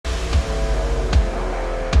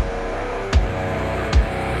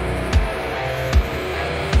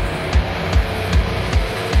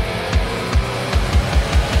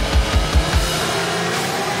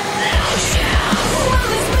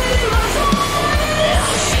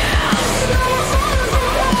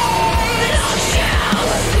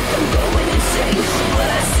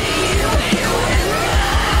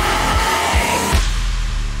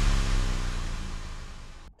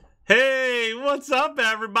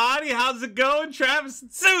everybody. How's it going? Travis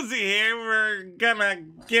and Susie here. We're gonna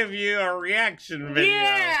give you a reaction video.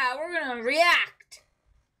 Yeah, we're gonna react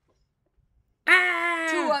to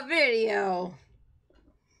a video.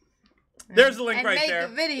 There's a link right there.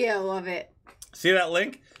 And make a video of it. See that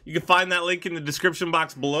link? You can find that link in the description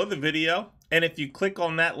box below the video. And if you click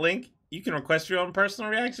on that link, you can request your own personal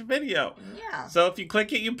reaction video. Yeah. So if you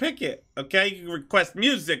click it, you pick it. Okay? You can request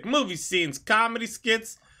music, movie scenes, comedy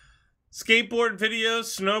skits, skateboard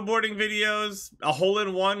videos, snowboarding videos, a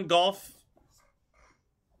hole-in-one, golf.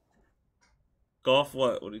 Golf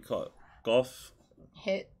what? What do you call it? Golf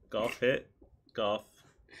hit. Golf hit? Golf.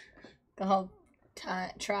 Golf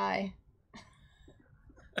try.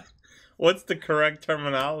 What's the correct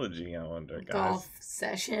terminology, I wonder, guys? Golf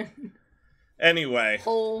session. Anyway.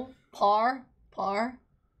 Hole. Par.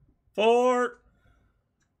 Fort.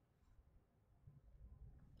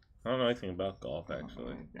 I don't know anything about golf,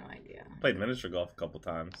 actually. I have no idea. Played miniature golf a couple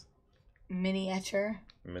times. Miniature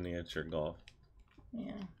golf.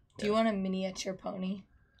 Yeah. Do you want a miniature pony?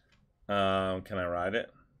 Can I ride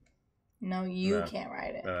it? No, you can't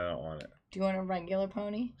ride it. No, I don't want it. Do you want a regular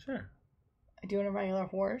pony? Sure. Do you want a regular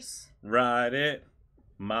horse? Ride it,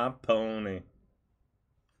 my pony.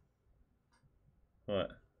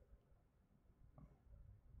 What?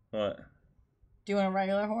 What? Do you want a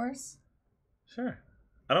regular horse? Sure.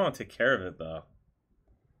 I don't want to take care of it, though.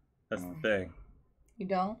 That's the thing. You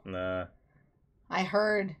don't? Nah. I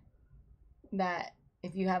heard that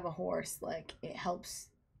if you have a horse, like, it helps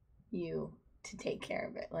you to take care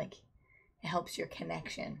of it. Like, it helps your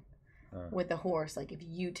connection with the horse. Like, if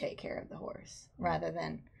you take care of the horse, rather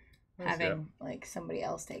than having, like, somebody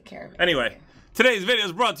else take care of it. Anyway, today's video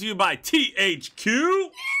is brought to you by THQ.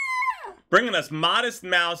 Yeah! Bringing us Modest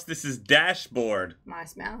Mouse. This is Dashboard.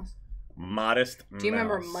 Modest Mouse. Modest Mouse. Do you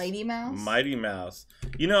remember Mighty Mouse? Mighty Mouse.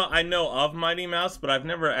 You know, I know of Mighty Mouse, but I've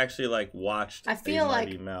never actually, like, watched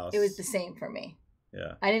Mighty Mouse. It was the same for me.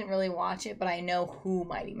 Yeah. I didn't really watch it, but I know who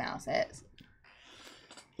Mighty Mouse is.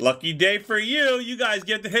 Lucky day for you. You guys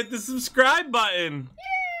get to hit the subscribe button.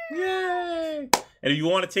 Yay! And if you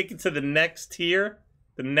want to take it to the next tier,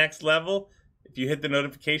 the next level, if you hit the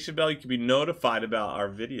notification bell, you can be notified about our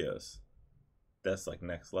videos. That's like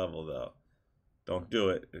next level, though. Don't do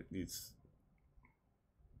it. It's...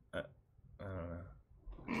 I don't know.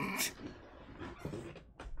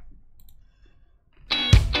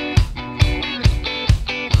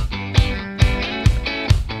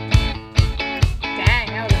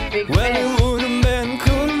 Well, it would have been,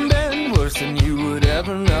 could have been worse than you would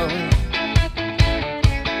ever know.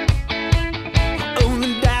 On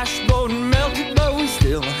the dashboard melted, but we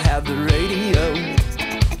still have the radio.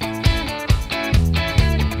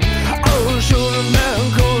 Oh, it should have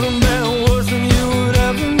been, could have been worse than you would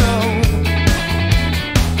ever know.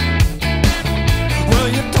 Well,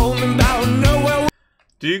 you told me about nowhere.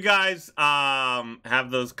 Do you guys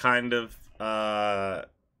have those kind of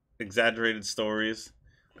exaggerated stories?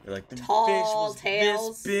 Like the tall fish was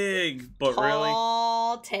tales. this big, but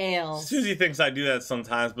tall really, tales. Susie thinks I do that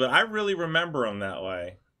sometimes, but I really remember them that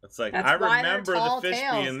way. It's like That's I why remember they're the fish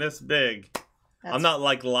tall tales. being this big. I'm not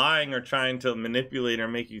like lying or trying to manipulate or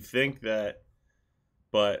make you think that,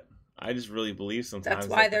 but I just really believe sometimes. That's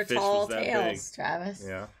why that they're the fish tall was that tales, big. Travis.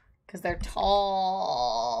 Yeah. Because they're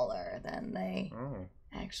taller than they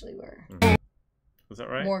actually were. Was that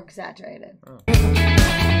right? More exaggerated. Oh.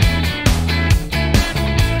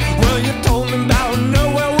 Well, you told me about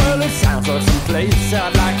nowhere. Well, it sounds like some place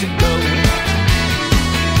I'd like to go.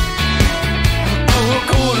 Oh, a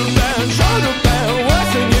quarter band, shoulder band,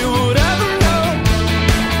 worse than you would ever know.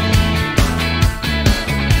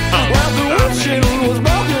 Well, the windshield was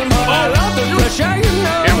broken, but I love the fresh air, you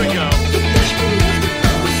know. Here we go.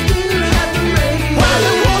 Well,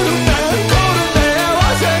 it would have been, quarter band,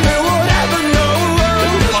 worse than you would ever know.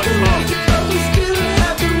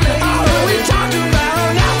 Oh, we talked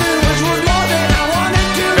about nothing, which was more than I wanted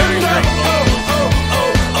to know.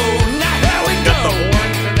 Oh, now here we go. Got the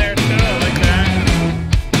horns in there too, like that.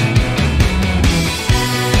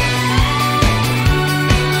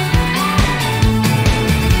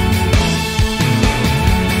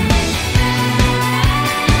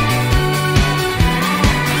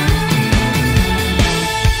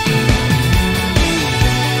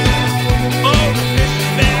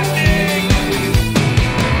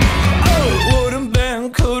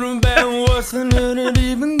 Than it had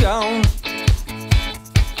even gone.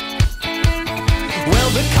 Well,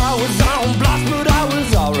 the car was on blast, but I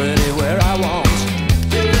was already where I want.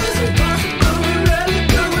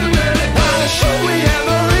 Well, should we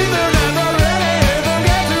ever even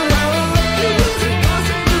get to know?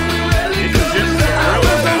 I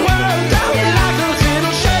was the world down like a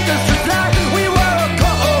little shade.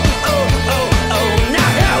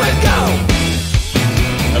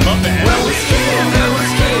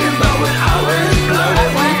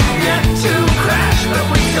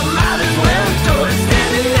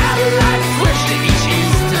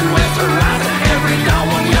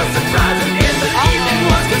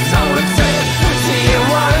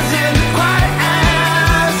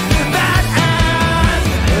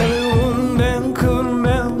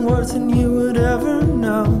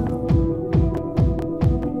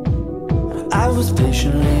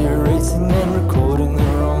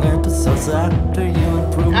 after you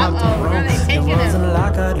had proved my Uh-oh, wrong. where are they It taking wasn't him?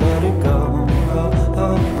 like I'd let it go. Oh,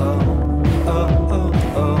 oh, oh, oh,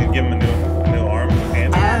 oh, You oh. give him a new arm,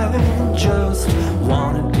 hand. I just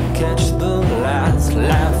wanted to catch the last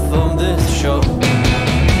laugh of this show.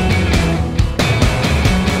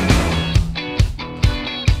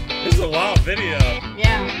 This is a wild video.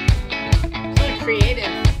 Yeah. Really creative.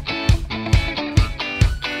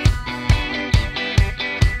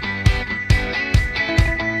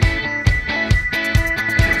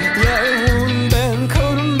 Yeah, it wouldn't been,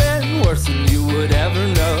 couldn't been worse than you would ever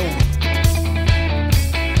know.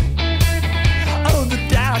 Oh, the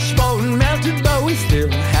dashboard melted, but we still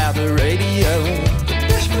have the radio. The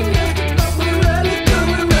dashboard melted, but we're ready,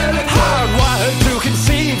 we're ready. Hardwired to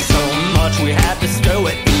conceive so much we had to stow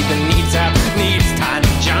it. Even needs tiny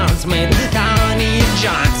Johns made tiny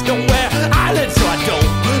giants. Don't wear eyelids so I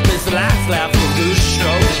don't miss the last laugh of the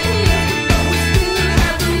show.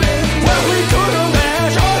 Well, we could have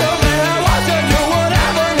been, should have been, wasn't you would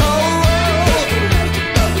ever know.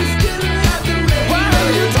 Well,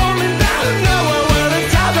 you told me that nowhere where the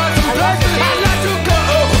time was some places I'd like to go.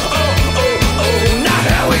 Oh, oh, oh, oh, now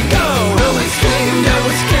here we go. Well, we screamed,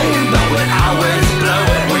 but we'd always blow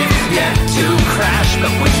it. We've yet to crash,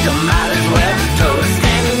 but we still might as well. Toes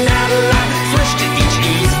standing out of line, switch to each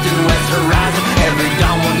east and west horizon. Every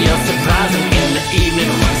dawn one yell surprising. In the evening,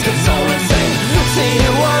 once it's all insane. See,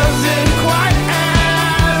 it wasn't quite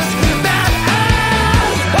as bad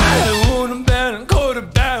as I would have been, could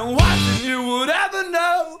have been, watching you would ever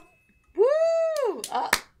know. Woo!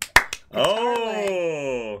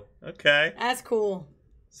 Oh, okay. That's cool.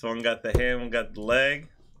 So one got the hand, one got the leg.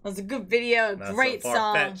 That was a good video. Not Great so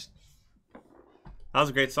song. far-fetched. That was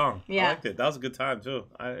a great song. Yeah. I liked it. That was a good time, too.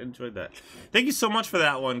 I enjoyed that. Thank you so much for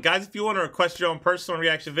that one. Guys, if you want to request your own personal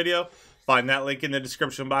reaction video, find that link in the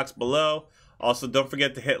description box below. Also, don't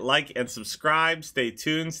forget to hit like and subscribe. Stay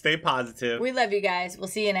tuned. Stay positive. We love you guys. We'll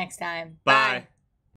see you next time. Bye.